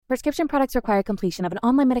Prescription products require completion of an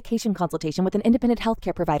online medication consultation with an independent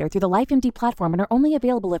healthcare provider through the LifeMD platform and are only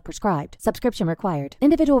available if prescribed. Subscription required.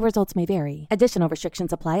 Individual results may vary. Additional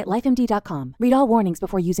restrictions apply at lifemd.com. Read all warnings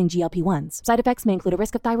before using GLP-1s. Side effects may include a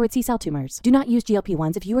risk of thyroid C-cell tumors. Do not use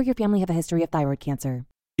GLP-1s if you or your family have a history of thyroid cancer.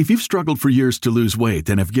 If you've struggled for years to lose weight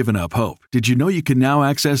and have given up hope, did you know you can now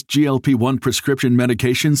access GLP-1 prescription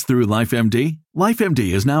medications through LifeMD?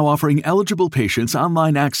 LifeMD is now offering eligible patients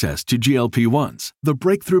online access to GLP-1s, the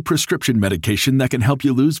breakthrough prescription medication that can help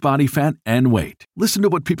you lose body fat and weight. Listen to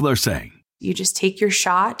what people are saying. You just take your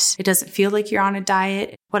shot. It doesn't feel like you're on a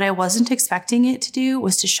diet. What I wasn't expecting it to do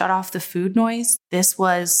was to shut off the food noise. This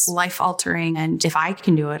was life-altering, and if I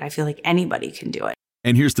can do it, I feel like anybody can do it.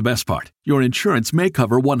 And here's the best part. Your insurance may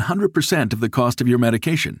cover 100% of the cost of your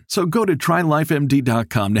medication. So go to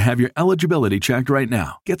TryLifeMD.com to have your eligibility checked right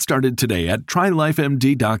now. Get started today at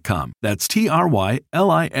TryLifeMD.com. That's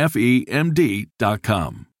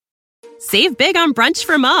TryLifeMD.com. Save big on brunch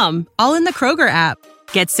for mom, all in the Kroger app.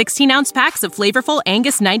 Get 16-ounce packs of flavorful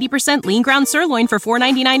Angus 90% lean ground sirloin for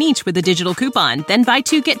 $4.99 each with a digital coupon. Then buy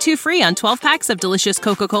 2, get 2 free on 12 packs of delicious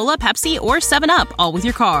Coca-Cola, Pepsi, or 7-Up, all with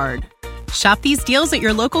your card. Shop these deals at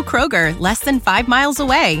your local Kroger, less than 5 miles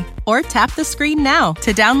away. Or tap the screen now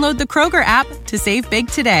to download the Kroger app to save big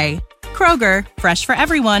today. Kroger, fresh for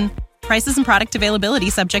everyone. Prices and product availability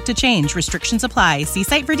subject to change. Restrictions apply. See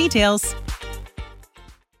site for details.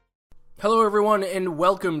 Hello everyone, and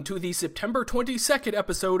welcome to the September 22nd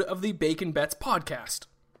episode of the Bacon Bets podcast.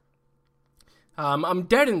 I'm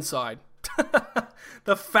dead inside.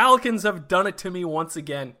 The Falcons have done it to me once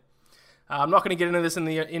again. I'm not going to get into this in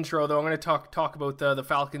the intro, though. I'm going to talk about the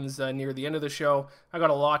Falcons near the end of the show. I got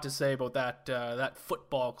a lot to say about that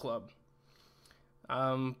football club.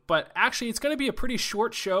 But actually, it's going to be a pretty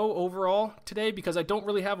short show overall today because I don't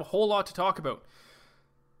really have a whole lot to talk about.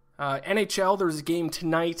 NHL, there's a game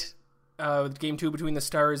tonight, game 2 between the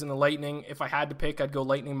Stars and the Lightning. If I had to pick, I'd go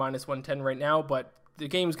Lightning minus 110 right now, but the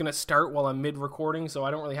game's going to start while I'm mid-recording, so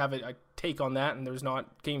I don't really have a take on that, and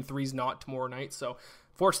game 3's not tomorrow night, so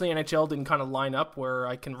fortunately, NHL didn't kind of line up where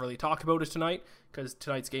I can really talk about it tonight, because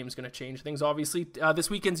tonight's game is going to change things, obviously.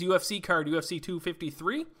 This weekend's UFC card, UFC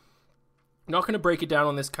 253. I'm not going to break it down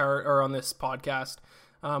on this card or on this podcast.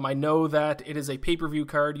 I know that it is a pay-per-view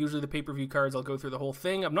card. Usually the pay-per-view cards, I'll go through the whole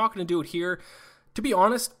thing. I'm not going to do it here. To be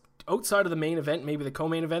honest, outside of the main event, maybe the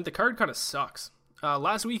co-main event, the card kind of sucks.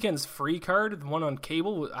 Last weekend's free card, the one on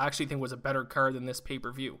cable, I actually think was a better card than this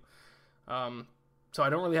pay-per-view. So I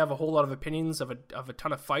don't really have a whole lot of opinions of a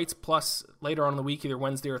ton of fights. Plus, later on in the week, either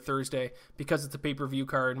Wednesday or Thursday, because it's a pay-per-view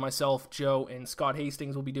card, myself, Joe, and Scott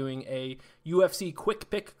Hastings will be doing a UFC quick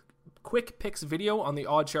picks video on the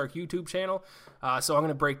Oddshark YouTube channel. So I'm going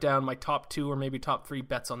to break down my top 2 or maybe top 3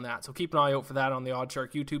 bets on that. So keep an eye out for that on the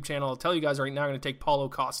Oddshark YouTube channel. I'll tell you guys right now, I'm going to take Paulo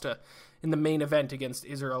Costa in the main event against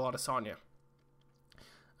Israel Adesanya.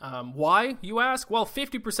 Why, you ask? Well,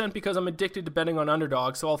 50% because I'm addicted to betting on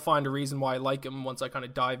underdogs, so I'll find a reason why I like him once I kind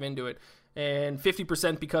of dive into it. And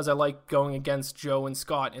 50% because I like going against Joe and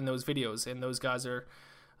Scott in those videos, and those guys are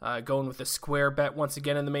going with a square bet once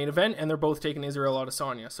again in the main event, and they're both taking Israel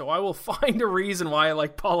Adesanya. So I will find a reason why I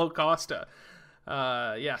like Paulo Costa.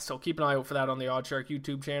 So keep an eye out for that on the Oddshark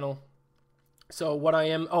YouTube channel. So what I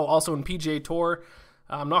am... Oh, also in PGA Tour...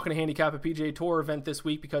 I'm not going to handicap a PGA Tour event this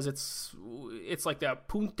week because it's like that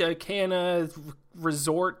Punta Cana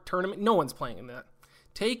resort tournament. No one's playing in that.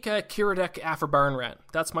 Take Kiradech Afrobarnrat.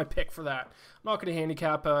 That's my pick for that. I'm not going to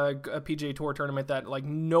handicap a PGA Tour tournament that like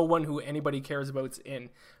no one who anybody cares about's in.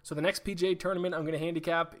 So the next PGA tournament I'm going to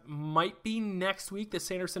handicap might be next week, the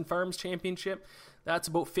Sanderson Farms Championship. That's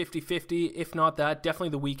about 50-50. If not that, definitely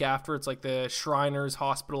the week after. It's like the Shriners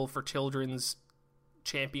Hospital for Children's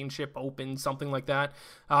Championship Open, something like that.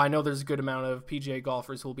 I know there's a good amount of PGA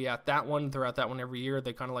golfers who will be at that one. They're at that one every year.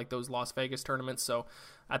 They kind of like those Las Vegas tournaments. So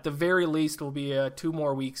at the very least, it will be 2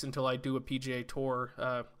 more weeks until I do a PGA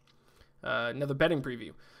Tour, another betting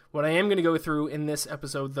preview. What I am going to go through in this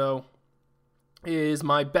episode, though, is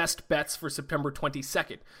my best bets for September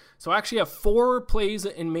 22nd. So I actually have 4 plays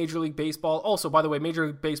in Major League Baseball. Also, by the way, Major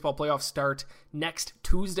League Baseball playoffs start next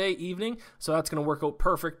Tuesday evening, so that's going to work out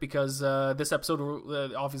perfect because this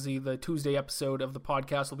episode, obviously the Tuesday episode of the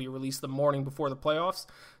podcast will be released the morning before the playoffs.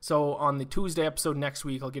 So on the Tuesday episode next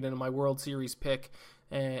week, I'll get into my World Series pick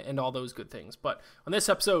and all those good things. But on this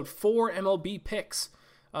episode, 4 MLB picks.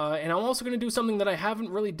 And I'm also going to do something that I haven't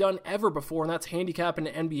really done ever before, and that's handicap an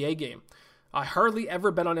NBA game. I hardly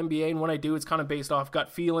ever bet on NBA, and when I do, it's kind of based off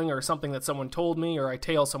gut feeling or something that someone told me, or I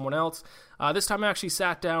tail someone else. This time I actually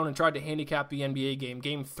sat down and tried to handicap the NBA game,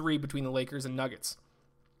 Game 3 between the Lakers and Nuggets.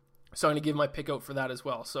 So I'm going to give my pick out for that as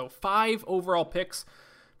well. So 5 overall picks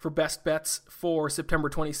for best bets for September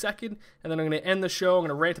 22nd. And then I'm going to end the show. I'm going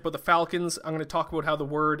to rant about the Falcons. I'm going to talk about how the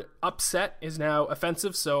word upset is now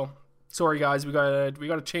offensive. So sorry guys, we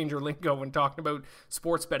gotta change our lingo when talking about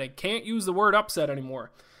sports betting. Can't use the word upset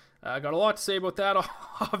anymore. I got a lot to say about that,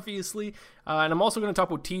 obviously. And I'm also going to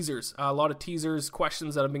talk about teasers. A lot of teasers,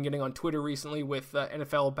 questions that I've been getting on Twitter recently with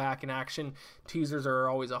NFL back in action. Teasers are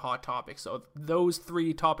always a hot topic. So those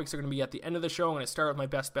 3 topics are going to be at the end of the show. I'm going to start with my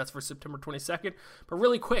best bets for September 22nd. But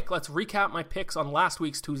really quick, let's recap my picks on last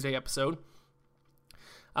week's Tuesday episode.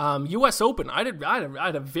 U.S. Open. I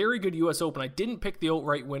had a very good U.S. Open. I didn't pick the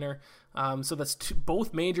outright winner. So that's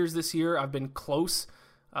both majors this year. I've been close.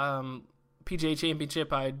 PGA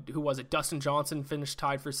Championship, Dustin Johnson finished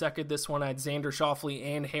tied for second. This one I had Xander Schauffele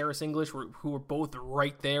and Harris English, who were both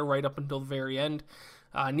right there, right up until the very end.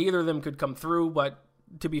 Neither of them could come through, but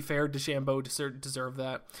to be fair, DeChambeau deserved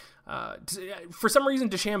that. For some reason,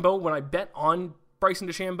 DeChambeau, when I bet on Bryson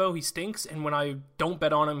DeChambeau, he stinks, and when I don't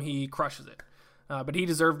bet on him, he crushes it. But he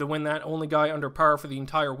deserved to win that. Only guy under par for the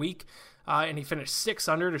entire week, and he finished 6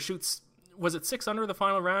 under to shoot. Was it 6 under the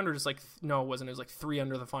final round, or just no, it wasn't. It was 3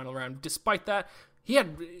 under the final round. Despite that,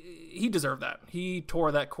 he deserved that. He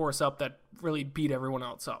tore that course up. That really beat everyone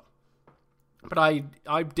else up. But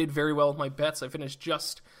I did very well with my bets. I finished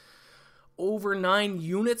just over 9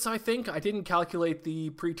 units, I think. I didn't calculate the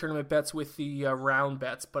pre-tournament bets with the round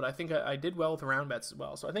bets, but I think I did well with the round bets as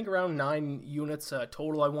well. So I think around 9 units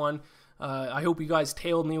total I won. I hope you guys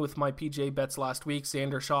tailed me with my PJ bets last week.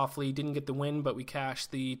 Xander Schauffele didn't get the win, but we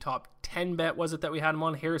cashed the top 10 bet, was it, that we had him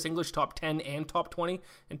on? Harris English, top 10 and top 20.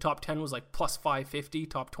 And top 10 was plus 550.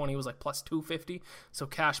 Top 20 was plus 250. So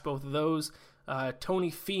cashed both of those.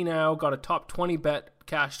 Tony Finau got a top 20 bet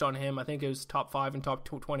cashed on him. I think it was top 5 and top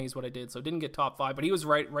 20 is what I did. So didn't get top 5, but he was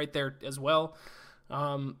right there as well.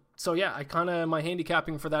 So yeah, my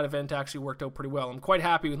handicapping for that event actually worked out pretty well. I'm quite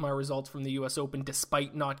happy with my results from the US Open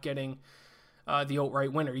despite not getting the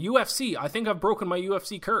outright winner. UFC, I think I've broken my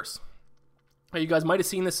UFC curse. You guys might have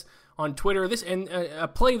seen this on Twitter. This and a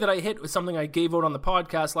play that I hit was something I gave out on the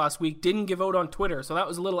podcast last week. Didn't give out on Twitter, so that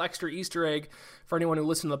was a little extra Easter egg for anyone who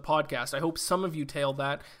listened to the podcast. I hope some of you tailed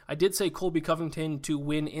that. I did say Colby Covington to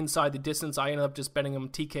win inside the distance. I ended up just betting him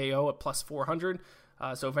TKO at plus 400.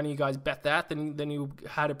 So if any of you guys bet that, then you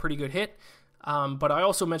had a pretty good hit. But I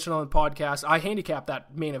also mentioned on the podcast, I handicapped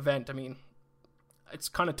that main event. I mean, it's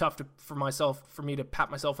kind of tough for me to pat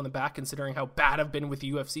myself on the back considering how bad I've been with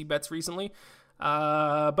the UFC bets recently.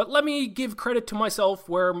 But let me give credit to myself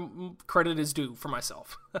where credit is due for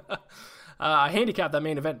myself. I handicapped that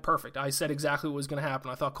main event perfect. I said exactly what was going to happen.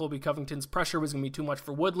 I thought Colby Covington's pressure was going to be too much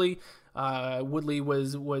for Woodley. Woodley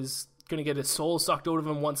was going to get his soul sucked out of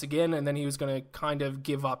him once again, and then he was going to kind of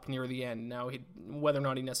give up near the end. Now, whether or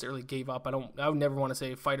not he necessarily gave up, I would never want to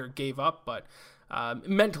say a fighter gave up, but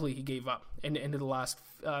mentally he gave up into the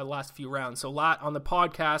last few rounds. So on the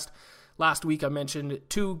podcast last week, I mentioned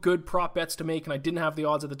 2 good prop bets to make, and I didn't have the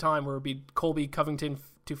odds at the time, where it would be Colby Covington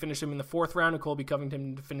to finish him in the 4th round and Colby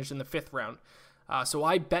Covington to finish in the 5th round. So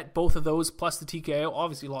I bet both of those plus the TKO.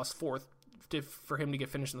 Obviously lost 4th for him to get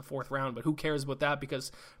finished in the 4th round, but who cares about that,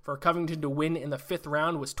 because for Covington to win in the 5th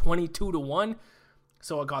round was 22-1.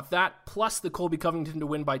 So I got that plus the Colby Covington to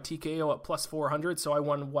win by TKO at plus 400. So I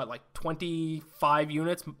won 25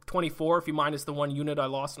 units, 24 if you minus the 1 unit I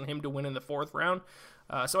lost on him to win in the 4th round.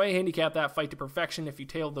 So I handicapped that fight to perfection. If you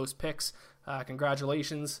tailed those picks,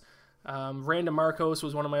 congratulations. Randa Marcos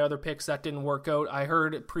was one of my other picks that didn't work out. I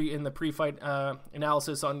heard in the pre-fight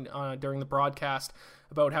analysis during the broadcast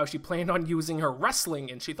about how she planned on using her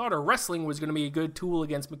wrestling, and she thought her wrestling was going to be a good tool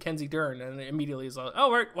against Mackenzie Dern, and immediately is like,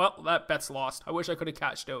 oh, right, well, that bet's lost. I wish I could have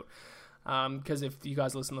cashed out. Because if you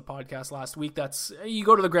guys listened to the podcast last week, you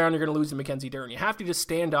go to the ground, you're going to lose to Mackenzie Dern. You have to just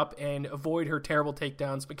stand up and avoid her terrible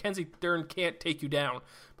takedowns. Mackenzie Dern can't take you down,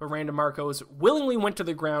 but Randa Marcos willingly went to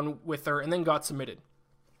the ground with her and then got submitted.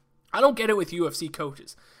 I don't get it with UFC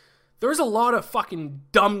coaches. There's a lot of fucking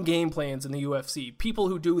dumb game plans in the UFC. People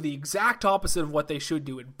who do the exact opposite of what they should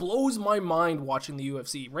do. It blows my mind watching the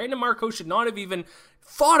UFC. Randa Marcos should not have even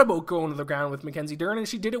thought about going to the ground with Mackenzie Dern, and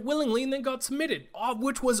she did it willingly and then got submitted,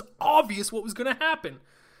 which was obvious what was going to happen.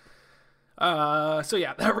 So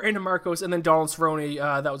yeah, that Randa Marcos, and then Donald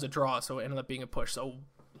Cerrone, that was a draw, so it ended up being a push. So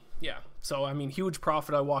yeah, so I mean, huge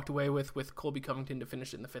profit I walked away with Colby Covington to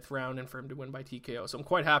finish it in the 5th round and for him to win by TKO. So I'm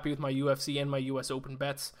quite happy with my UFC and my US Open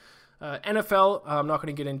bets. NFL, I'm not going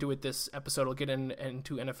to get into it this episode. I'll get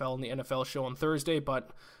into NFL and the NFL show on Thursday, but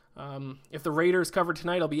if the Raiders cover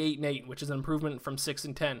tonight, I'll be 8-8, which is an improvement from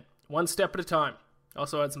 6-10. One step at a time.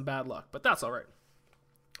 Also had some bad luck, but that's all right.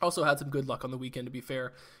 Also had some good luck on the weekend, to be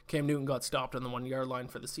fair. Cam Newton got stopped on the 1-yard line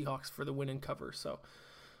for the Seahawks for the win and cover, so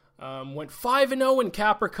Went 5-0 in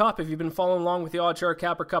Capra Cup. If you've been following along with the Odd Shark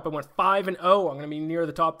Capra Cup, I went 5-0. I'm going to be near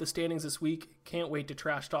the top of the standings this week. Can't wait to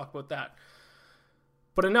trash talk about that.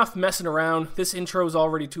 But enough messing around. This intro is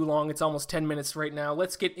already too long. It's almost 10 minutes right now.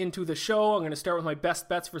 Let's get into the show. I'm going to start with my best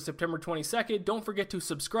bets for September 22nd. Don't forget to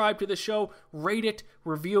subscribe to the show, rate it,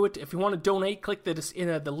 review it. If you want to donate, click the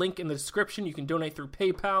link in the description. You can donate through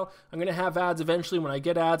PayPal. I'm going to have ads eventually. When I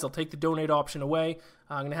get ads, I'll take the donate option away.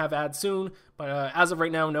 I'm going to have ads soon, but as of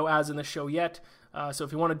right now, no ads in the show yet. So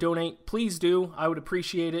if you want to donate, please do. I would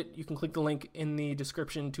appreciate it. You can click the link in the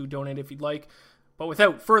description to donate if you'd like. But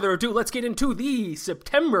without further ado, let's get into the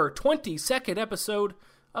September 22nd episode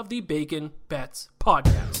of the Bacon Bets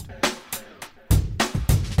Podcast.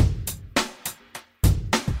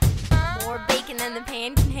 More bacon than the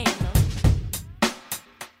pan can handle.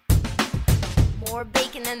 More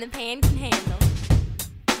bacon than the pan can handle.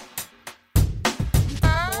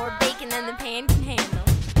 More bacon than the pan can handle.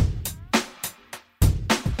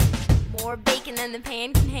 More bacon than the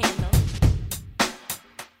pan can handle.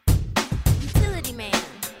 Utility man.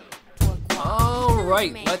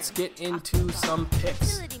 Alright, let's get into some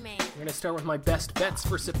picks. We're going to start with my best bets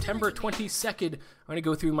for September 22nd. I'm going to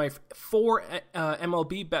go through my 4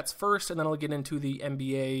 MLB bets first, and then I'll get into the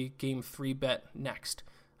NBA Game 3 bet next,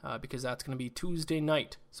 because that's going to be Tuesday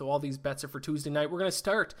night. So all these bets are for Tuesday night. We're going to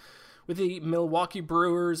start with the Milwaukee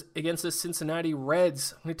Brewers against the Cincinnati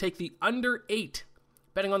Reds. I'm going to take the under 8.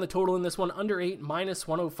 Betting on the total in this one, under 8, minus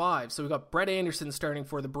 105. So we got Brett Anderson starting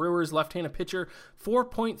for the Brewers, left-handed pitcher,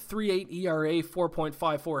 4.38 ERA,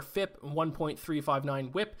 4.54 FIP,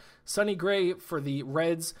 1.359 WHIP. Sonny Gray for the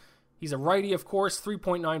Reds. He's a righty, of course,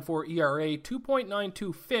 3.94 ERA,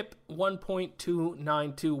 2.92 FIP,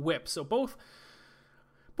 1.292 WHIP. So both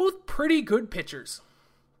pretty good pitchers.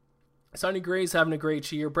 Sonny Gray's having a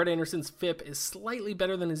great year. Brett Anderson's FIP is slightly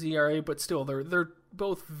better than his ERA, but still, they're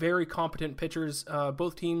both very competent pitchers.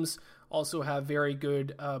 Both teams also have very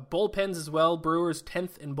good bullpens as well. Brewers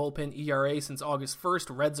 10th in bullpen ERA since August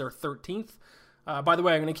 1st. Reds are 13th. By the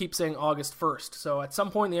way, I'm going to keep saying August 1st. So at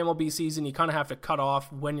some point in the MLB season, you kind of have to cut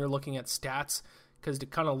off when you're looking at stats, because to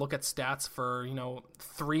kind of look at stats for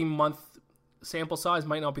 3-month sample size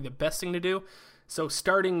might not be the best thing to do. So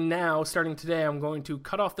starting today, I'm going to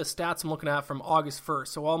cut off the stats I'm looking at from August 1st.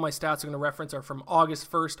 So all my stats I'm going to reference are from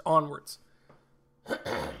August 1st onwards.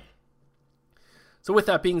 So with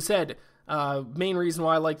that being said, main reason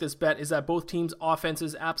why I like this bet is that both teams'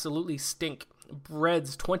 offenses absolutely stink.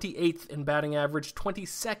 Reds 28th in batting average,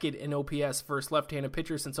 22nd in OPS, first left-handed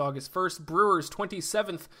pitcher since August 1st. Brewers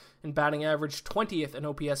 27th in batting average, 20th in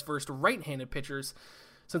OPS, first right-handed pitchers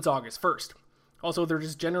since August 1st. Also, they're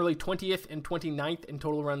just generally 20th and 29th in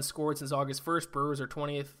total runs scored since August 1st. Brewers are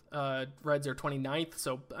 20th, Reds are 29th.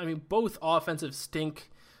 So, both offensive stink.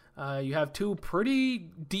 You have two pretty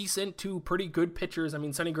good pitchers.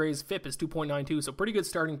 Sonny Gray's FIP is 2.92, so pretty good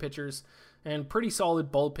starting pitchers and pretty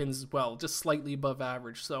solid bullpens as well, just slightly above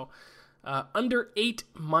average. So, under 8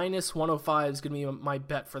 minus 105 is going to be my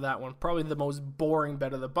bet for that one. Probably the most boring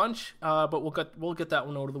bet of the bunch, but we'll get that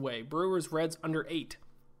one out of the way. Brewers, Reds, under 8.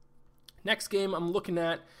 Next game I'm looking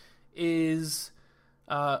at is,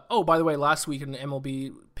 by the way, last week in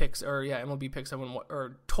MLB picks, I went,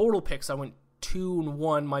 or total picks, I went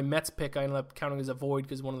 2-1. My Mets pick I ended up counting as a void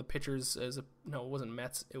because one of the pitchers it wasn't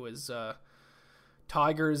Mets, it was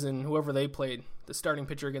Tigers and whoever they played, the starting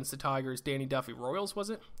pitcher against the Tigers, Danny Duffy, Royals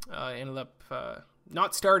was it? Ended up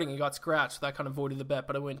not starting, he got scratched, so that kind of voided the bet,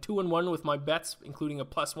 but I went 2-1 with my bets, including a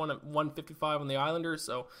 +1 at 155 on the Islanders,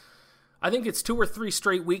 so I think it's 2 or 3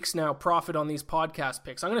 straight weeks now profit on these podcast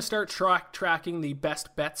picks. I'm going to start tracking the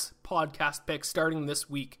best bets podcast picks starting this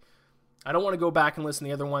week. I don't want to go back and listen to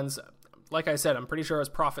the other ones. Like I said, I'm pretty sure I was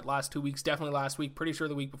profit last 2 weeks, definitely last week, pretty sure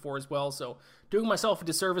the week before as well. So doing myself a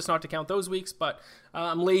disservice not to count those weeks, but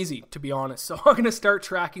I'm lazy, to be honest. So I'm going to start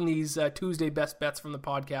tracking these Tuesday best bets from the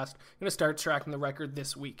podcast. I'm going to start tracking the record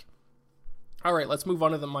this week. All right, let's move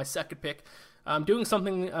on to my second pick. I'm doing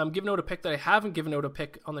something, I'm giving out a pick that I haven't given out a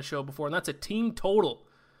pick on the show before, and that's a team total.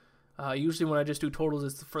 Usually when I just do totals,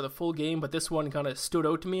 it's for the full game, but this one kind of stood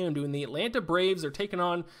out to me. I'm doing the Atlanta Braves. They're taking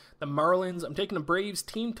on the Marlins. I'm taking the Braves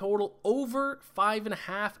team total over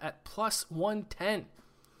 5.5 at +110.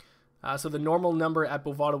 So the normal number at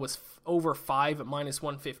Bovada was over 5 at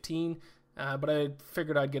 -115. But I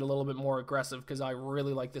figured I'd get a little bit more aggressive because I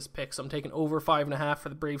really like this pick. So I'm taking over 5.5 for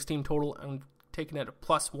the Braves team total. I'm taking it at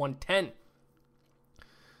 +110.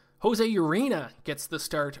 Jose Urena gets the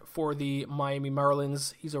start for the Miami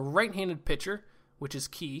Marlins. He's a right-handed pitcher, which is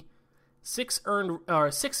key. 6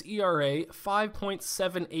 ERA,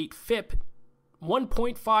 5.78 FIP,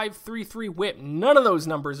 1.533 WHIP. None of those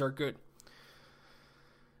numbers are good.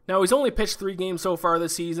 Now, he's only pitched 3 games so far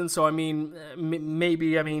this season, so maybe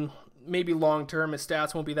long-term his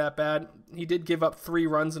stats won't be that bad. He did give up 3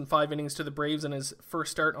 runs in 5 innings to the Braves in his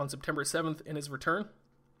first start on September 7th in his return.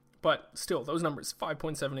 But still, those numbers,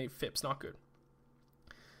 5.78 FIPS, not good.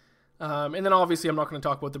 And then obviously I'm not going to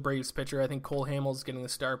talk about the Braves pitcher. I think Cole Hamels getting the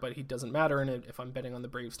start, but he doesn't matter in it if I'm betting on the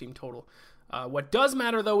Braves team total. What does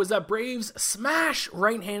matter, though, is that Braves smash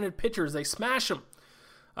right-handed pitchers. They smash them.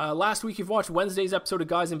 Last week, you've watched Wednesday's episode of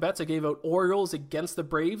Guys and Bets. I gave out Orioles against the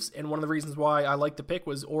Braves, and one of the reasons why I liked the pick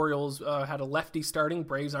was Orioles had a lefty starting.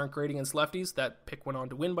 Braves aren't great against lefties. That pick went on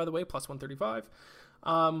to win, by the way, plus 135.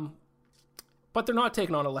 But they're not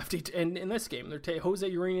taking on a lefty in this game. Jose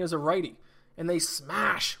Urena is a righty, and they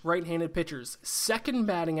smash right-handed pitchers. Second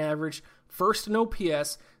batting average, first in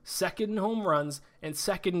OPS, second in home runs, and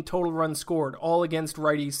second in total runs scored, all against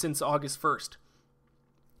righties since August 1st.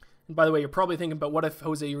 And by the way, you're probably thinking, but what if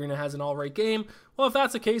Jose Urena has an all-right game? Well, if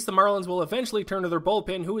that's the case, the Marlins will eventually turn to their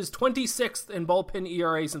bullpen, who is 26th in bullpen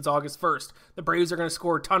ERA since August 1st. The Braves are going to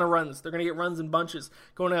score a ton of runs. They're going to get runs in bunches,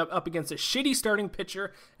 going up against a shitty starting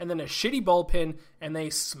pitcher and then a shitty bullpen, and they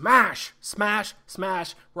smash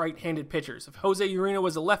right-handed pitchers. If Jose Urena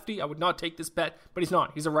was a lefty, I would not take this bet, but he's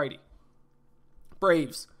not. He's a righty.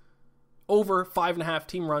 Braves, over 5.5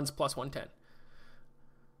 team runs, plus 110.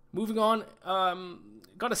 Moving on,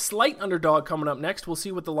 got a slight underdog coming up next. We'll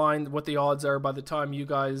see what the odds are by the time you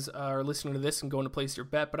guys are listening to this and going to place your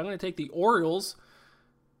bet. But I'm going to take the Orioles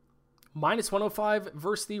minus 105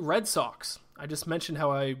 versus the Red Sox. I just mentioned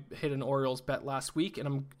how I hit an Orioles bet last week, and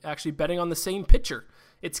I'm actually betting on the same pitcher.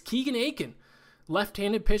 It's Keegan Akin.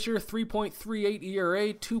 Left-handed pitcher, 3.38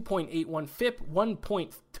 ERA, 2.81 FIP,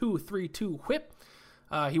 1.232 WHIP.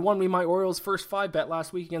 He won me my Orioles first 5 bet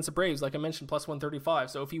last week against the Braves, like I mentioned, plus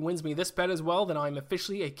 135. So if he wins me this bet as well, then I'm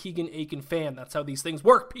officially a Keegan Akin fan. That's how these things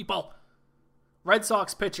work, people. Red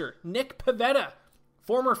Sox pitcher, Nick Pivetta,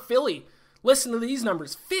 former Philly. Listen to these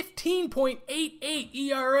numbers. 15.88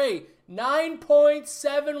 ERA,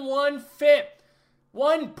 9.71 FIP,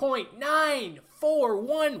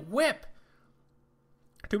 1.941 WHIP.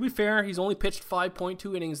 To be fair, he's only pitched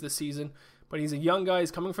 5.2 innings this season. But he's a young guy.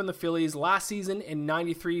 He's coming from the Phillies. Last season, in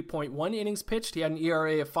 93.1 innings pitched, he had an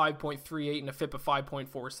ERA of 5.38 and a FIP of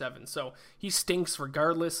 5.47. So he stinks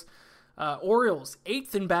regardless. Orioles,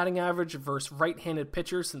 8th in batting average versus right-handed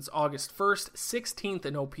pitchers since August 1st, 16th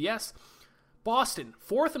in OPS. Boston,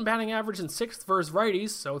 4th in batting average and 6th versus righties.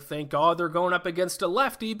 So thank God they're going up against a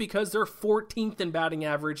lefty because they're 14th in batting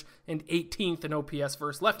average and 18th in OPS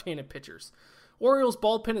versus left-handed pitchers. Orioles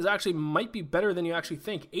bullpen might be better than you actually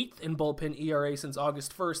think. 8th in bullpen ERA since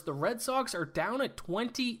August 1st. The Red Sox are down at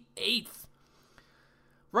 28th.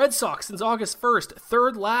 Red Sox since August 1st,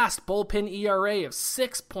 3rd last bullpen ERA of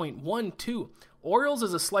 6.12. Orioles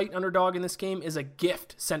as a slight underdog in this game is a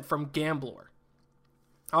gift sent from Gambler.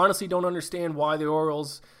 I honestly don't understand why the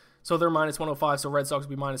Orioles, so they're minus 105, so Red Sox will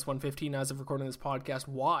be minus 115 as of recording this podcast.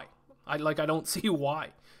 Why? I don't see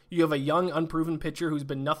why. You have a young, unproven pitcher who's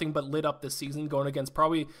been nothing but lit up this season, going against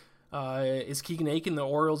probably, is Keegan Akin the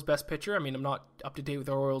Orioles' best pitcher? I mean, I'm not up to date with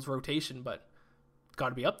the Orioles' rotation, but got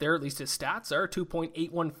to be up there. At least his stats are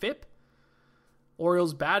 2.81 FIP.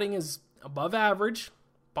 Orioles' batting is above average.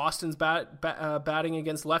 Boston's batting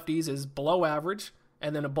against lefties is below average.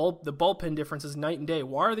 And then the bullpen difference is night and day.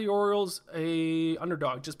 Why are the Orioles a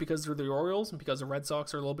underdog? Just because they're the Orioles and because the Red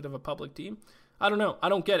Sox are a little bit of a public team? I don't know. I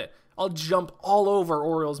don't get it. I'll jump all over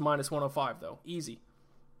Orioles minus 105, though. Easy.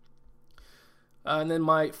 And then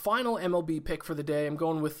my final MLB pick for the day, I'm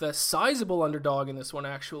going with a sizable underdog in this one,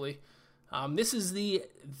 actually. This is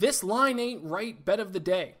this line ain't right bet of the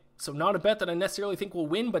day. So not a bet that I necessarily think will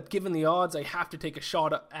win, but given the odds, I have to take a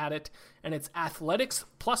shot at it. And it's Athletics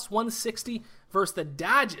plus 160 versus the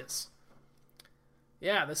Dodgers.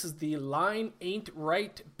 Yeah, this is the line ain't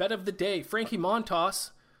right bet of the day. Frankie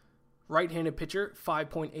Montas, right-handed pitcher,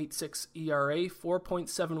 5.86 ERA,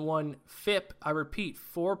 4.71 FIP. I repeat,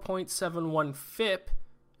 4.71 FIP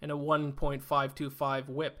and a 1.525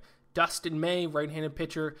 WHIP. Dustin May, right-handed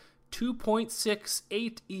pitcher,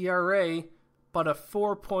 2.68 ERA, but a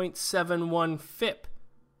 4.71 FIP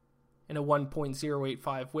and a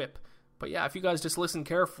 1.085 WHIP. But yeah, if you guys just listen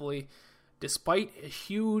carefully, despite a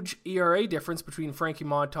huge ERA difference between Frankie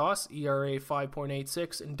Montas, ERA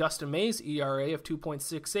 5.86, and Dustin May's ERA of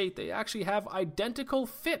 2.68, they actually have identical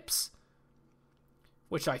FIPs.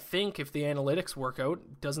 Which I think, if the analytics work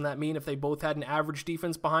out, doesn't that mean if they both had an average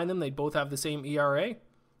defense behind them, they'd both have the same ERA?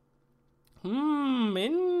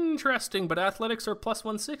 Interesting, but Athletics are plus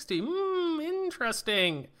 160.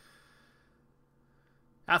 Interesting.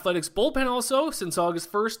 Athletics bullpen also, since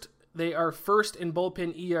August 1st, They are first in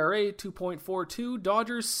bullpen ERA, 2.42.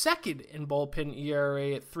 Dodgers second in bullpen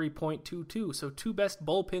ERA at 3.22. So two best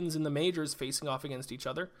bullpens in the majors facing off against each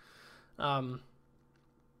other. I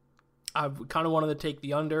kind of wanted to take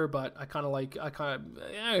the under, but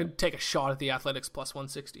I take a shot at the Athletics plus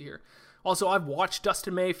 160 here. Also, I've watched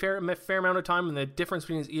Dustin May a fair amount of time, and the difference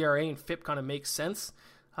between his ERA and FIP kind of makes sense.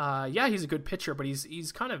 Yeah, he's a good pitcher, but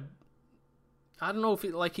he's kind of, I don't know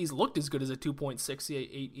if he's looked as good as a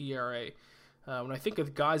 2.68 ERA. When I think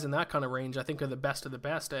of guys in that kind of range, I think of the best of the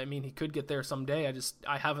best. I mean, he could get there someday.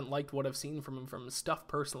 I haven't liked what I've seen from him from his stuff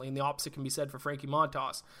personally, and the opposite can be said for Frankie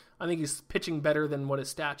Montas. I think he's pitching better than what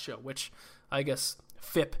his stats show, which I guess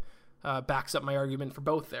FIP backs up my argument for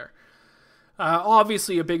both there.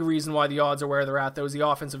 Obviously, a big reason why the odds are where they're at, though, is the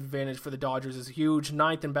offensive advantage for the Dodgers is huge.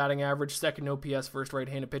 9th in batting average, 2nd in OPS, first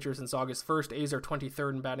right-handed pitcher since August 1st. A's are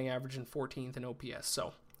 23rd in batting average and 14th in OPS.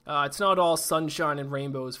 So it's not all sunshine and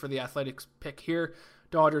rainbows for the Athletics pick here.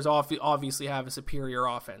 Dodgers obviously have a superior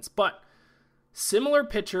offense. But similar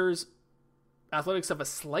pitchers, Athletics have a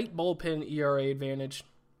slight bullpen ERA advantage.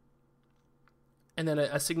 And then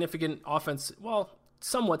a significant offense,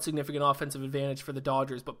 somewhat significant offensive advantage for the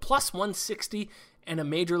Dodgers, but plus 160 in a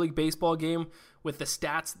Major League Baseball game with the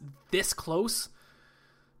stats this close,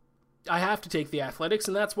 I have to take the Athletics,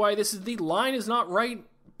 and that's why this is the line is not right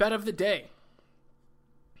bet of the day.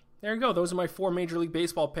 There you go. Those are my 4 Major League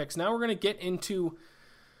Baseball picks. Now we're going to get into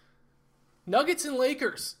Nuggets and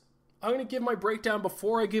Lakers. I'm going to give my breakdown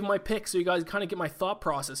before I give my pick so you guys kind of get my thought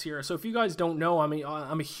process here. So if you guys don't know,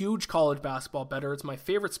 I'm a huge college basketball bettor. It's my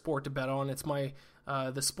favorite sport to bet on. It's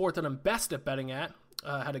the sport that I'm best at betting at.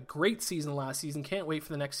 Had a great season last season. Can't wait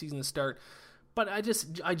for the next season to start. But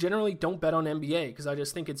I generally don't bet on NBA because I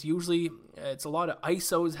just think it's a lot of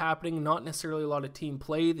ISOs happening, not necessarily a lot of team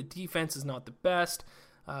play. The defense is not the best.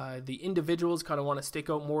 The individuals kind of want to stick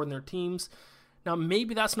out more in their teams. Now,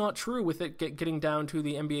 maybe that's not true with it getting down to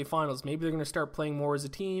the NBA Finals. Maybe they're going to start playing more as a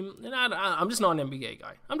team. And I'm just not an NBA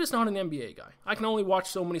guy. I can only watch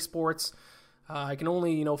so many sports. I can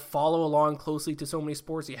only, follow along closely to so many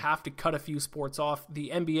sports. You have to cut a few sports off. The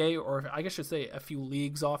NBA, or I guess I should say a few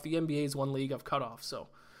leagues off. The NBA is one league I've cut off. So,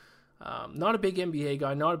 not a big NBA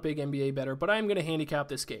guy, not a big NBA bettor, but I'm going to handicap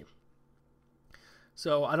this game.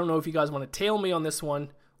 So, I don't know if you guys want to tail me on this one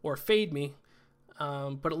or fade me.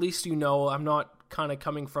 But at least I'm not kind of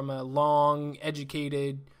coming from a long,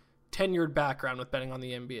 educated, tenured background with betting on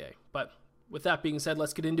the NBA. But with that being said,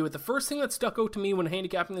 let's get into it. The first thing that stuck out to me when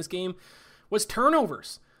handicapping this game was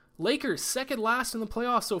turnovers. Lakers, second last in the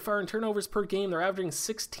playoffs so far in turnovers per game. They're averaging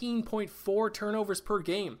 16.4 turnovers per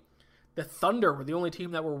game. The Thunder were the only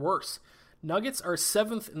team that were worse. Nuggets are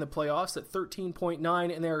 7th in the playoffs at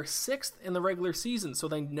 13.9, and they're 6th in the regular season, so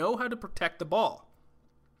they know how to protect the ball.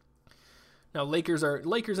 Now, Lakers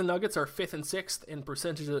and Nuggets are 5th and 6th in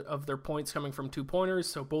percentage of their points coming from 2-pointers,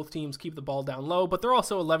 so both teams keep the ball down low, but they're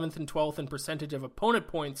also 11th and 12th in percentage of opponent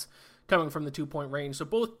points coming from the 2-point range. So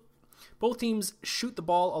both teams shoot the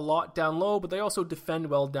ball a lot down low, but they also defend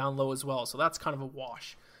well down low as well, so that's kind of a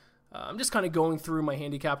wash. I'm just kind of going through my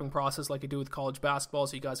handicapping process like I do with college basketball,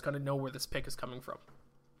 so you guys kind of know where this pick is coming from.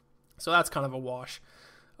 So that's kind of a wash.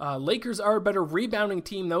 Lakers are a better rebounding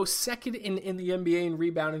team, though, second in the NBA in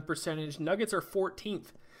rebounding percentage. Nuggets are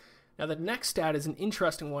 14th. Now, the next stat is an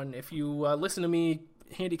interesting one. If you listen to me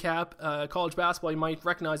handicap college basketball, you might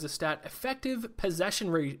recognize the stat effective possession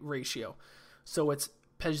ratio. So it's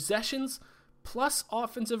possessions plus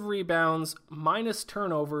offensive rebounds minus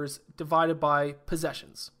turnovers divided by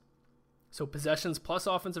possessions. So possessions plus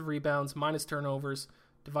offensive rebounds minus turnovers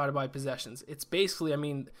divided by possessions. It's basically,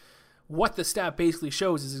 what the stat basically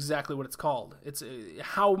shows is exactly what it's called. It's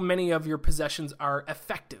how many of your possessions are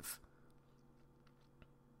effective.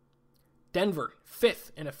 Denver,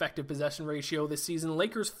 5th in effective possession ratio this season.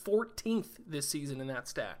 Lakers, 14th this season in that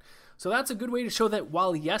stat. So that's a good way to show that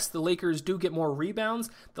while, yes, the Lakers do get more rebounds,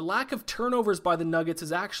 the lack of turnovers by the Nuggets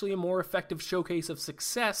is actually a more effective showcase of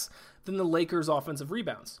success than the Lakers' offensive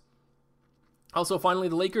rebounds. Also, finally,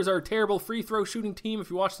 the Lakers are a terrible free throw shooting team. If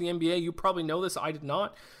you watch the NBA, you probably know this. I did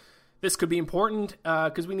not. This could be important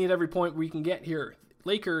because we need every point we can get here.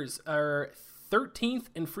 Lakers are 13th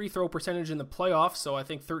in free throw percentage in the playoffs, so I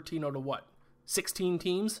think 13 out of 16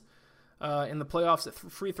 teams in the playoffs at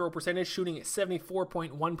free throw percentage, shooting at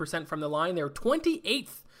 74.1% from the line. They're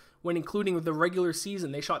 28th when including the regular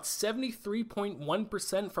season. They shot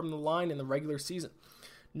 73.1% from the line in the regular season.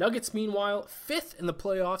 Nuggets, meanwhile, 5th in the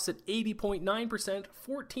playoffs at 80.9%,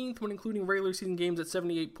 14th when including regular season games at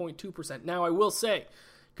 78.2%. Now, I will say,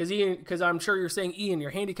 because I'm sure you're saying, Ian,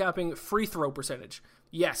 you're handicapping free throw percentage.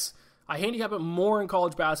 Yes, I handicap it more in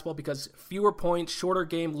college basketball because fewer points, shorter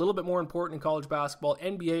game, a little bit more important in college basketball.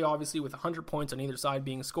 NBA, obviously, with 100 points on either side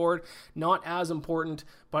being scored, not as important,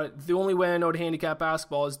 but the only way I know to handicap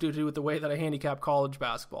basketball is due to the way that I handicap college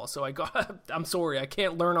basketball. So I'm sorry, I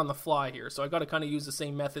can't learn on the fly here, so I got to kind of use the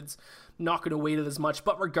same methods. Not going to weight it as much,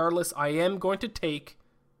 but regardless, I am going to take,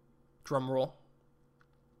 drumroll,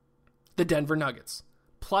 the Denver Nuggets,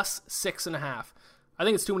 plus 6.5. I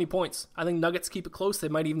think it's too many points. I think Nuggets keep it close. They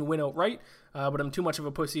might even win outright, but I'm too much of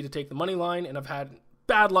a pussy to take the money line, and I've had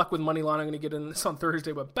bad luck with money line. I'm going to get into this on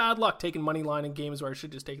Thursday, but bad luck taking money line in games where I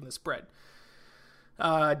should just taken the spread.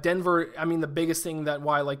 Denver, I mean, the biggest thing that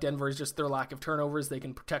why I like Denver is just their lack of turnovers. They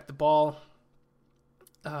can protect the ball.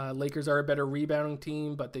 Lakers are a better rebounding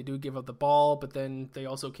team, but they do give up the ball, but then they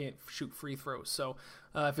also can't shoot free throws. So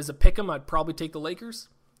if it's a pick'em, I'd probably take the Lakers.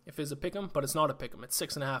 If it's a pick'em, but it's not a pick'em. It's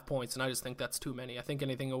 6.5 points, and I just think that's too many. I think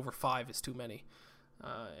anything over 5 is too many.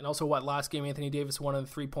 And also, last game Anthony Davis won a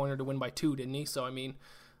 3-pointer to win by 2, didn't he? So, I mean,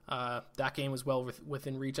 that game was well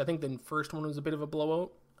within reach. I think the first one was a bit of a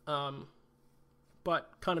blowout, but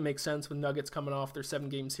kind of makes sense with Nuggets coming off their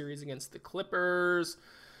 7-game series against the Clippers.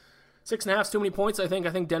 6.5 is too many points, I think. I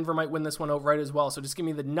think Denver might win this one outright as well. So just give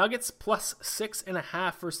me the Nuggets plus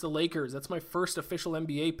 6.5 versus the Lakers. That's my first official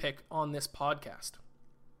NBA pick on this podcast.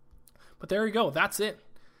 But there you go. That's it.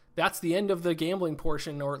 That's the end of the gambling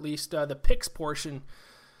portion, or at least the picks portion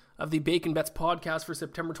of the Bacon Bets podcast for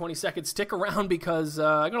September 22nd. Stick around because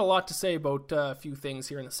I got a lot to say about a few things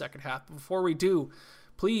here in the second half. But before we do,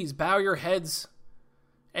 please bow your heads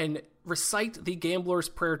and recite the gambler's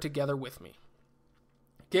prayer together with me.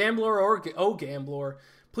 Gambler, oh gambler,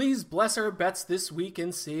 please bless our bets this week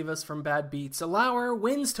and save us from bad beats. Allow our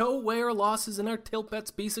wins to outweigh our losses and our tilt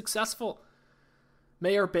bets be successful.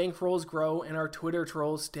 May our bankrolls grow and our Twitter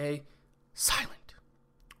trolls stay silent.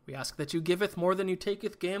 We ask that you giveth more than you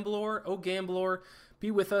taketh, gambler, oh gambler, be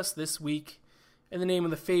with us this week in the name of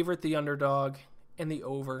the favorite, the underdog, and the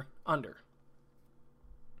over-under.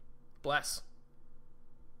 Bless.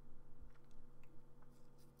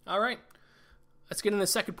 All right, let's get in the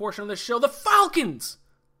second portion of the show. The Falcons!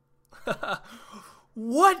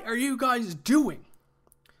 What are you guys doing?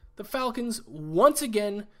 The Falcons, once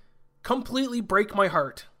again, completely break my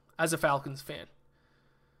heart as a Falcons fan.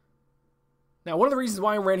 Now, one of the reasons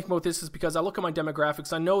why I'm ranting about this is because I look at my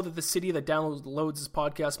demographics. I know that the city that downloads this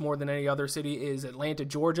podcast more than any other city is Atlanta,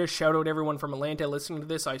 Georgia. Shout out everyone from Atlanta listening to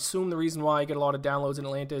this. I assume the reason why I get a lot of downloads in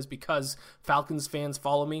Atlanta is because Falcons fans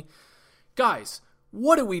follow me. Guys,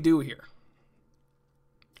 what do we do here?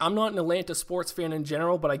 I'm not an Atlanta sports fan in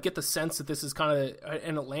general, but I get the sense that this is kind of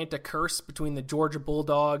an Atlanta curse between the Georgia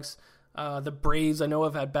Bulldogs. The Braves, I know,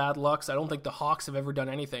 have had bad lucks. I don't think the Hawks have ever done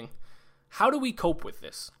anything. How do we cope with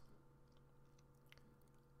this?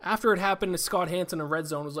 After it happened to Scott Hansen in Red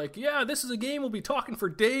Zone, was like, yeah, this is a game we'll be talking for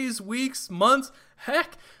days, weeks, months.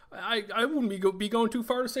 Heck, I wouldn't be going too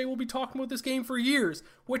far to say we'll be talking about this game for years,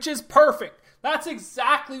 which is perfect. That's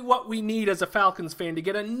exactly what we need as a Falcons fan, to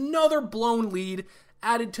get another blown lead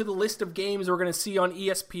added to the list of games we're going to see on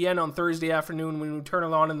ESPN on Thursday afternoon when we turn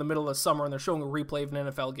it on in the middle of summer and they're showing a replay of an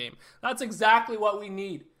NFL game. That's exactly what we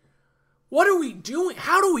need. What are we doing?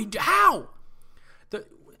 How?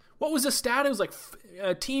 What was the stat? It was like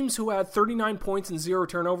teams who had 39 points and 0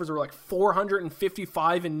 turnovers were like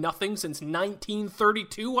 455 and nothing since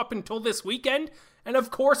 1932 up until this weekend. And of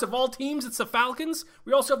course, of all teams, it's the Falcons.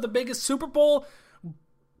 We also have the biggest Super Bowl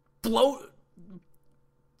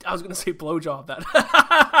I was going to say blowjob that.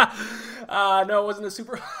 No, it wasn't a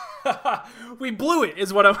super... We blew it,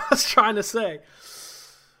 is what I was trying to say.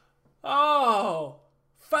 Oh,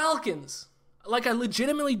 Falcons. Like, I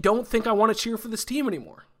legitimately don't think I want to cheer for this team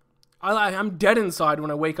anymore. I'm dead inside when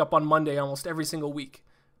I wake up on Monday almost every single week.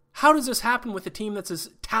 How does this happen with a team that's as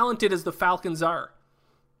talented as the Falcons are?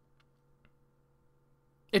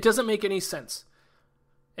 It doesn't make any sense.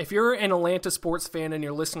 If you're an Atlanta sports fan and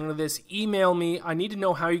you're listening to this, email me. I need to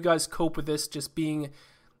know how you guys cope with this, just being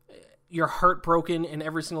your heart broken in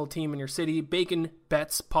every single team in your city.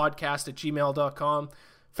 baconbetspodcast@gmail.com.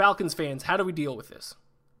 Falcons fans, how do we deal with this?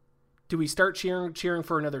 Do we start cheering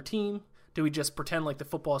for another team? Do we just pretend like the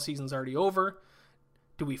football season's already over?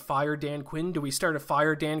 Do we fire Dan Quinn? Do we start a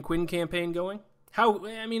fire Dan Quinn campaign going?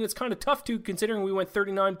 It's kind of tough to, considering we went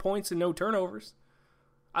 39 points and no turnovers.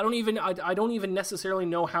 I don't even necessarily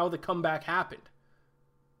know how the comeback happened.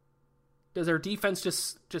 Does our defense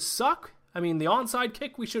just suck? I mean, the onside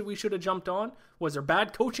kick we should have jumped on. Was there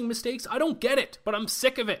bad coaching mistakes? I don't get it, but I'm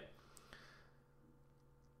sick of it.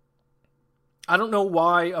 I don't know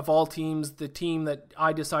why, of all teams, the team that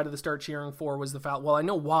I decided to start cheering for was the Falcons. Well, I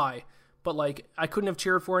know why, but like I couldn't have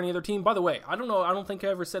cheered for any other team. By the way, I don't think I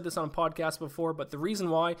ever said this on a podcast before, but the reason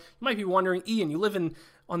why, you might be wondering, Ian, you live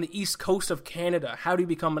on the east coast of Canada. How do you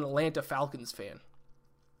become an Atlanta Falcons fan?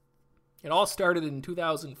 It all started in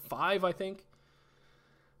 2005, I think.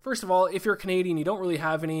 First of all, if you're Canadian, you don't really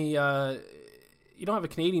have any, you don't have a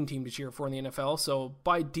Canadian team to cheer for in the NFL, so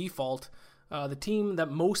by default, the team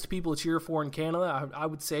that most people cheer for in Canada, I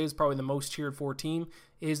would say is probably the most cheered for team,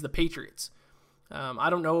 is the Patriots. I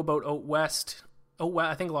don't know about out west.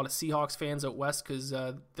 I think a lot of Seahawks fans out west because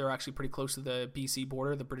they're actually pretty close to the BC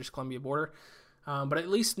border, the British Columbia border. But at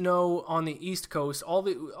least know on the East Coast, all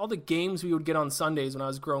the games we would get on Sundays when I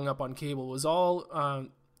was growing up on cable was all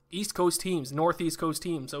East Coast teams, Northeast Coast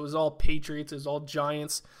teams. So it was all Patriots, it was all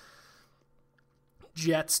Giants,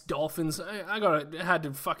 Jets, Dolphins. I had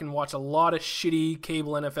to fucking watch a lot of shitty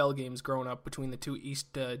cable NFL games growing up between the two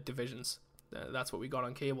East divisions. That's what we got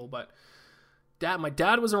on cable, but my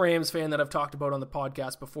dad was a Rams fan that I've talked about on the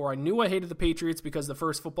podcast before. I knew I hated the Patriots because the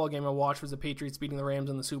first football game I watched was the Patriots beating the Rams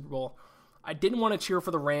in the Super Bowl. I didn't want to cheer for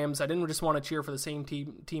the Rams. I didn't just want to cheer for the same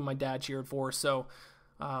team my dad cheered for. So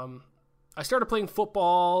I started playing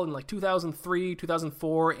football in like 2003,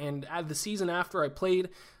 2004, and the season after I played,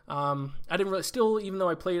 I didn't really, even though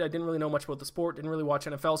I played, I didn't really know much about the sport, didn't really watch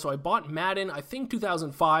NFL. So I bought Madden, I think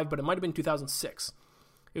 2005, but it might have been 2006.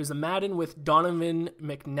 It was the Madden with Donovan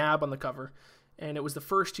McNabb on the cover. And it was the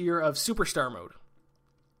first year of Superstar mode.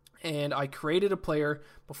 And I created a player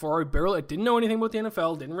before I didn't know anything about the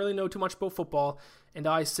NFL, didn't really know too much about football. And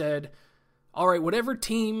I said, all right, whatever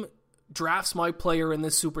team drafts my player in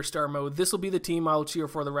this Superstar mode, this will be the team I'll cheer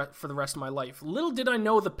for the rest of my life. Little did I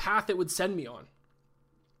know the path it would send me on.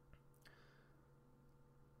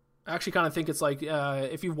 I actually kind of think it's like,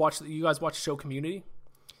 if you guys watch the show Community,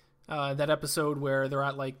 that episode where they're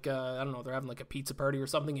at like, I don't know, they're having like a pizza party or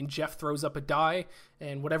something, and Jeff throws up a die,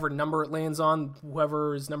 and whatever number it lands on,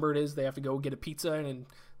 whoever's number it is, they have to go get a pizza, and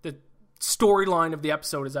the storyline of the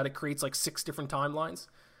episode is that it creates like 6 different timelines.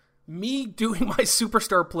 Me doing my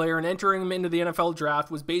Superstar player and entering him into the NFL draft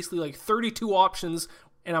was basically like 32 options.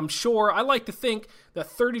 And I'm sure, I like to think that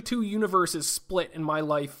 32 universes split in my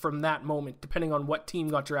life from that moment, depending on what team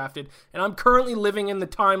got drafted. And I'm currently living in the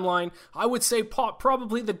timeline, I would say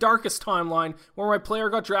probably the darkest timeline, where my player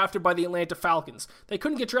got drafted by the Atlanta Falcons. They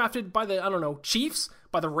couldn't get drafted by the, I don't know, Chiefs,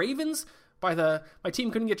 by the Ravens, my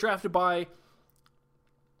team couldn't get drafted by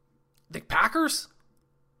the Packers.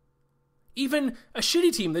 Even a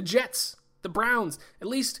shitty team, the Jets, the Browns, at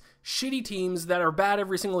least shitty teams that are bad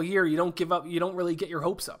every single year, you don't give up, you don't really get your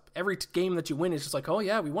hopes up. Every game that you win is just like, oh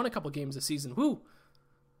yeah, we won a couple games this season, woo.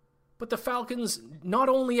 But the Falcons, not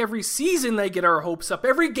only every season they get our hopes up,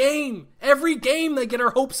 every game they get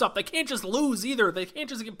our hopes up. They can't just lose either, they can't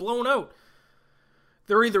just get blown out.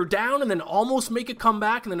 They're either down and then almost make a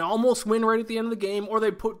comeback and then almost win right at the end of the game, or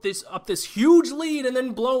they put this huge lead and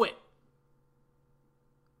then blow it.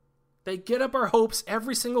 They get up our hopes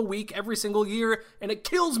every single week, every single year, and it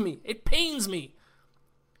kills me. It pains me.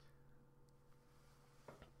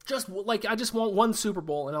 I just want one Super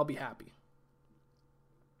Bowl and I'll be happy.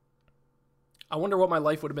 I wonder what my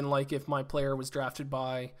life would have been like if my player was drafted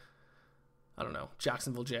by, I don't know,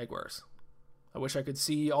 Jacksonville Jaguars. I wish I could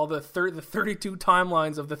see all the 32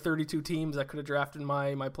 timelines of the 32 teams that could have drafted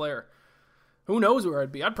my player. Who knows where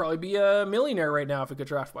I'd be? I'd probably be a millionaire right now if I got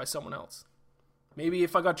drafted by someone else. Maybe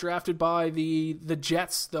if I got drafted by the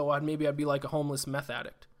Jets, though, I'd be like a homeless meth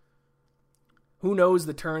addict. Who knows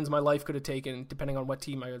the turns my life could have taken depending on what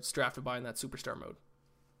team I was drafted by in that Superstar mode.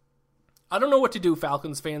 I don't know what to do,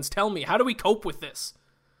 Falcons fans. Tell me, how do we cope with this?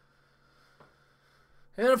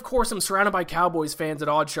 And then, of course, I'm surrounded by Cowboys fans at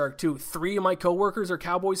Oddshark, too. 3 of my coworkers are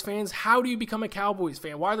Cowboys fans. How do you become a Cowboys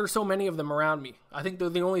fan? Why are there so many of them around me? I think they're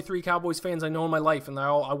the only 3 Cowboys fans I know in my life, and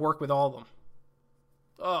I work with all of them.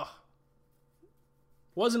 Ugh.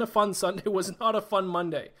 Wasn't a fun Sunday. Was not a fun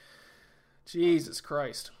Monday. Jesus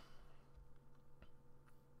Christ.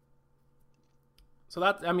 So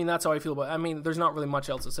that's how I feel about it. There's not really much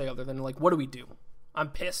else to say other than, like, what do we do? I'm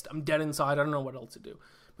pissed. I'm dead inside. I don't know what else to do.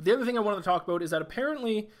 But the other thing I wanted to talk about is that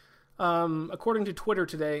apparently, according to Twitter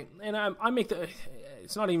today, and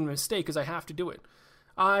it's not even a mistake because I have to do it.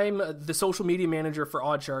 I'm the social media manager for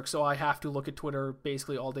Oddshark, so I have to look at Twitter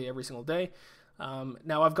basically all day, every single day.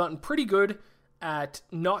 Now, I've gotten pretty good at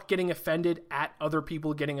not getting offended at other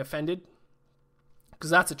people getting offended, because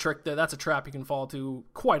that's a trap you can fall to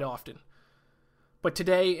quite often. But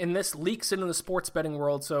today, and this leaks into the sports betting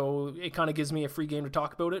world, so it kind of gives me a free game to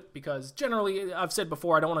talk about it, because generally, I've said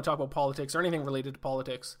before, I don't want to talk about politics or anything related to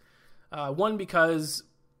politics. One, because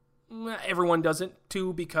everyone doesn't.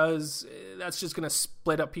 2, because that's just going to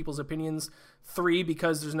split up people's opinions. 3,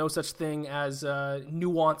 because there's no such thing as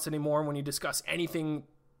nuance anymore when you discuss anything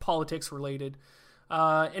politics related.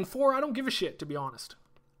 And 4, I don't give a shit, to be honest.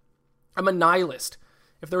 I'm a nihilist.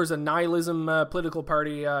 If there was a nihilism political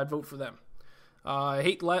party, I'd vote for them. I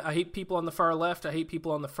hate people on the far left. I hate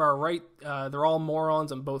people on the far right. They're all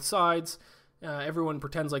morons on both sides. Everyone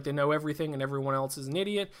pretends like they know everything and everyone else is an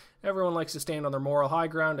idiot. Everyone likes to stand on their moral high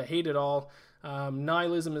ground. I hate it all.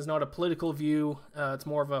 Nihilism is not a political view. It's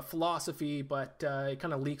more of a philosophy, but it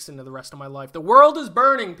kind of leaks into the rest of my life. The world is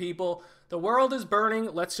burning, people. The world is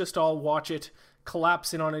burning. Let's just all watch it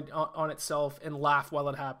collapse in on itself and laugh while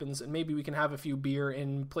it happens. And maybe we can have a few beer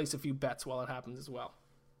and place a few bets while it happens as well.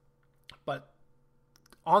 But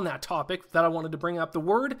on that topic that I wanted to bring up, the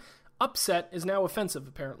word upset is now offensive,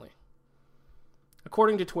 apparently.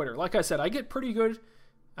 According to Twitter. Like I said, I get pretty good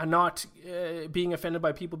at not being offended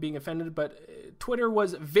by people being offended, but Twitter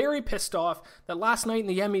was very pissed off that last night in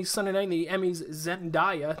the Emmys, Sunday night in the Emmys,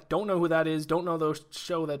 Zendaya, don't know who that is, don't know the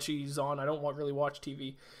show that she's on, I don't really watch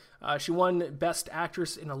TV. She won Best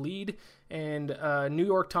Actress in a Lead, and New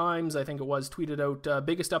York Times, I think it was, tweeted out,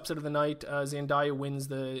 biggest upset of the night, Zendaya wins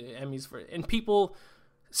the Emmys, and people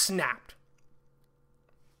snapped.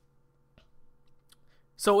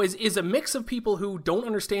 So is a mix of people who don't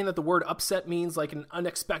understand that the word upset means like an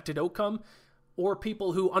unexpected outcome, or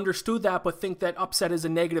people who understood that but think that upset is a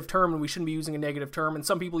negative term and we shouldn't be using a negative term, and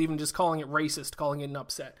some people even just calling it racist, calling it an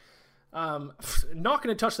upset. Not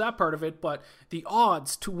going to touch that part of it, but the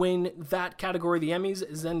odds to win that category, the Emmys,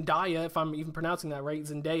 Zendaya, if I'm even pronouncing that right,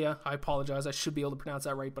 Zendaya, I apologize, I should be able to pronounce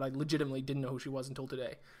that right, but I legitimately didn't know who she was until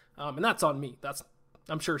today. And that's on me.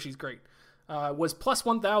 I'm sure she's great. Was plus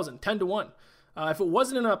 1,000, 10 to 1. If it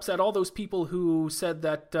wasn't an upset, all those people who said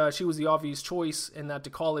that she was the obvious choice and that to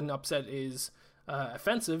call it an upset is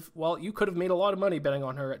offensive, well, you could have made a lot of money betting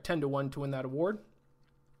on her at 10 to 1 to win that award.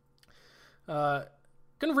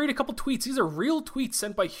 Gonna read a couple tweets. These are real tweets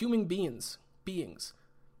sent by human beings.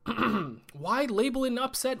 Why label an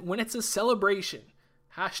upset when it's a celebration?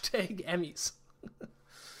 Hashtag Emmys.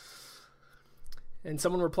 And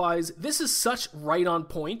someone replies, this is such right on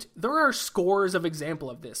point. There are scores of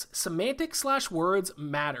examples of this. Semantics/words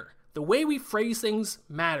matter. The way we phrase things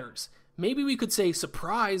matters. Maybe we could say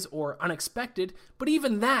surprise or unexpected, but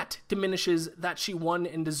even that diminishes that she won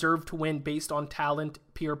and deserved to win based on talent,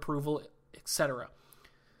 peer approval, etc.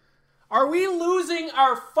 Are we losing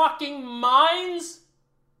our fucking minds?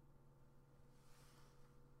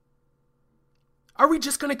 Are we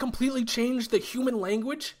just going to completely change the human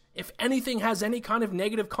language? If anything has any kind of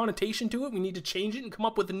negative connotation to it, we need to change it and come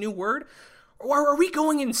up with a new word? Or are we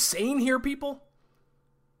going insane here, people?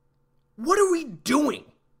 What are we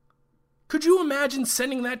doing? Could you imagine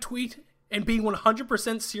sending that tweet and being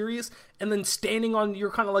 100% serious and then standing on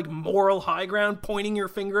your kind of like moral high ground, pointing your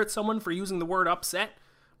finger at someone for using the word upset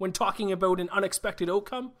when talking about an unexpected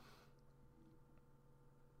outcome?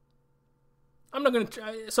 I'm not going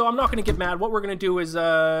to get mad. What we're going to do is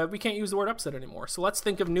we can't use the word upset anymore. So let's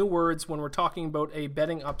think of new words when we're talking about a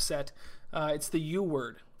betting upset. It's the U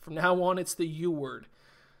word. From now on, it's the U word.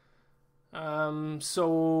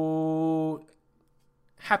 So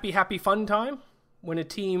happy fun time. When a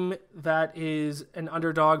team that is an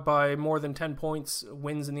underdog by more than 10 points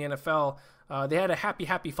wins in the NFL, they had a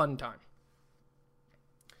happy fun time.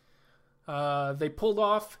 They pulled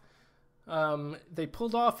off an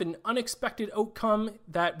unexpected outcome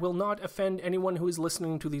that will not offend anyone who is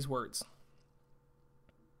listening to these words.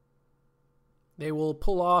 They will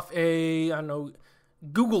pull off Google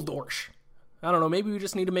Dorsch. I don't know, maybe we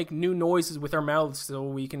just need to make new noises with our mouths so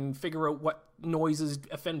we can figure out what noises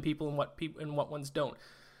offend people and what ones don't.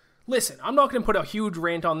 Listen, I'm not going to put a huge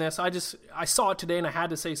rant on this. I saw it today and I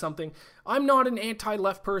had to say something. I'm not an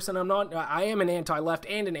anti-left person. I am an anti-left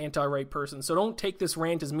and an anti-right person. So don't take this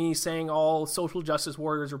rant as me saying all social justice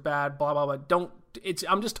warriors are bad, blah, blah, blah.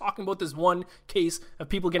 I'm just talking about this one case of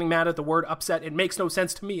people getting mad at the word upset. It makes no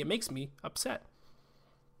sense to me. It makes me upset.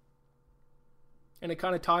 And it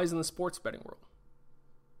kind of ties in the sports betting world.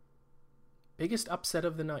 Biggest upset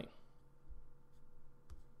of the night.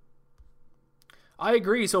 I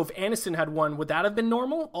agree. So if Aniston had won, would that have been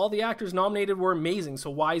normal? All the actors nominated were amazing,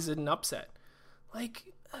 so why is it an upset?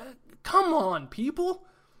 Come on, people.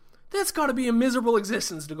 That's got to be a miserable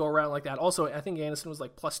existence to go around like that. Also, I think Aniston was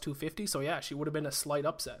like plus 250, so yeah, she would have been a slight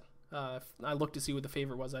upset. I looked to see what the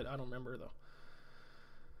favorite was. I don't remember,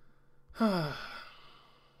 though.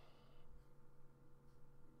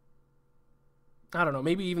 I don't know,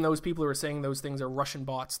 maybe even those people who are saying those things are Russian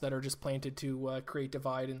bots that are just planted to create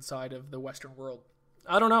divide inside of the Western world.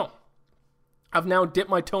 I don't know. I've now dipped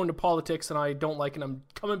my toe into politics and I don't like it. I'm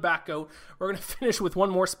coming back out. We're going to finish with one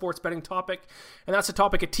more sports betting topic, and that's the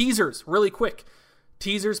topic of teasers. Really quick.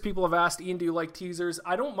 Teasers, people have asked, Ian, do you like teasers?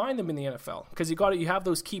 I don't mind them in the NFL because you have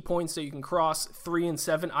those key points that you can cross 3 and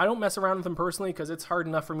 7. I don't mess around with them personally because it's hard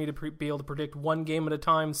enough for me to be able to predict one game at a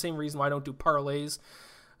time. Same reason why I don't do parlays.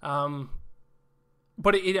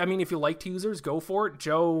 But if you like teasers, go for it.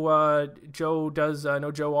 Joe does. I know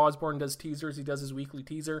Joe Osborne does teasers. He does his weekly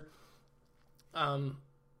teaser.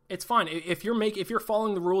 It's fine if you're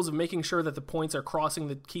following the rules of making sure that the points are crossing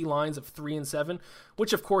the key lines of 3 and 7,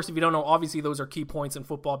 which of course, if you don't know, obviously those are key points in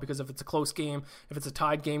football because if it's a close game, if it's a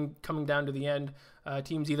tied game coming down to the end,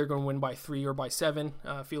 team's either going to win by 3 or by 7.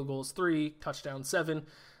 Field goals 3, touchdown 7,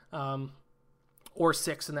 or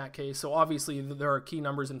 6 in that case. So obviously there are key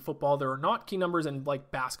numbers in football. There are not key numbers in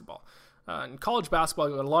like basketball. In college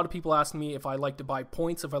basketball, a lot of people ask me if I like to buy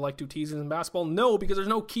points, if I like to tease in basketball. No, because there's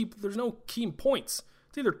no key points.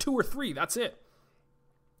 It's either 2 or 3. That's it.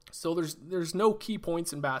 So there's no key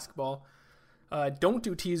points in basketball. Don't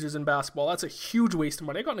do teasers in basketball. That's a huge waste of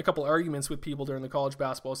money. I got in a couple arguments with people during the college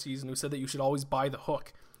basketball season who said that you should always buy the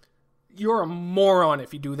hook. You're a moron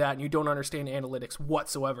if you do that and you don't understand analytics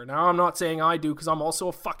whatsoever. Now, I'm not saying I do because I'm also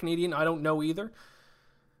a fucking idiot and I don't know either.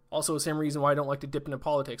 Also, the same reason why I don't like to dip into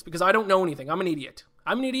politics, because I don't know anything. I'm an idiot.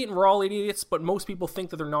 I'm an idiot and we're all idiots, but most people think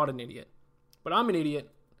that they're not an idiot. But I'm an idiot.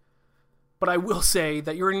 But I will say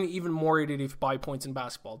that you're an even more idiot if you buy points in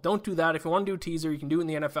basketball. Don't do that. If you want to do a teaser, you can do it in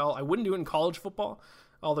the NFL. I wouldn't do it in college football,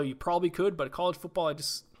 although you probably could, but college football,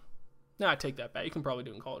 I take that back. You can probably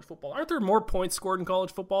do it in college football. Aren't there more points scored in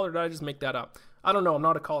college football, or did I just make that up? I don't know. I'm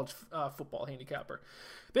not a college football handicapper.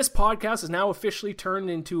 This podcast is now officially turned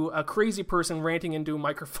into a crazy person ranting into a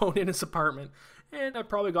microphone in his apartment, and I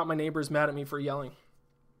probably got my neighbors mad at me for yelling.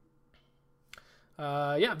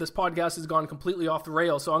 This podcast has gone completely off the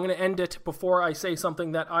rails, so I'm going to end it before I say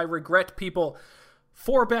something that I regret, people.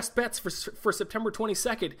 4 best bets for September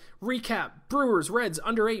 22nd. Recap: Brewers, Reds,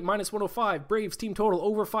 under 8, minus 105. Braves, team total,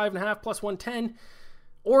 over 5.5, plus 110.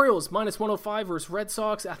 Orioles, minus 105 versus Red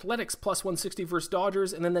Sox. Athletics, plus 160 versus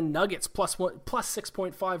Dodgers. And then the Nuggets, plus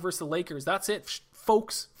 6.5 versus the Lakers. That's it,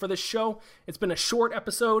 folks, for this show. It's been a short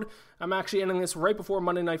episode. I'm actually ending this right before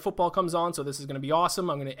Monday Night Football comes on, so this is going to be awesome.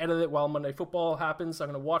 I'm going to edit it while Monday Night Football happens. I'm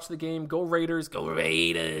going to watch the game. Go Raiders. Go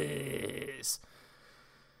Raiders.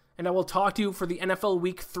 And I will talk to you for the NFL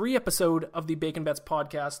Week 3 episode of the Bacon Bets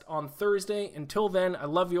podcast on Thursday. Until then, I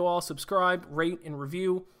love you all. Subscribe, rate, and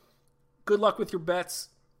review. Good luck with your bets.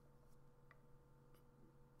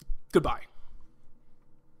 Goodbye.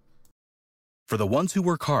 For the ones who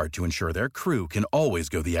work hard to ensure their crew can always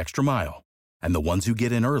go the extra mile, and the ones who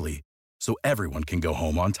get in early so everyone can go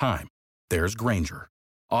home on time, there's Grainger,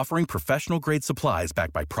 offering professional-grade supplies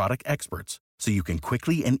backed by product experts so you can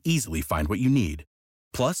quickly and easily find what you need.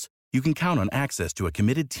 Plus, you can count on access to a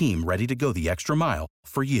committed team ready to go the extra mile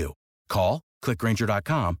for you. Call, click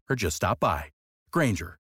Grainger.com, or just stop by.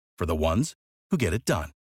 Grainger, for the ones who get it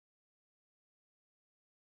done.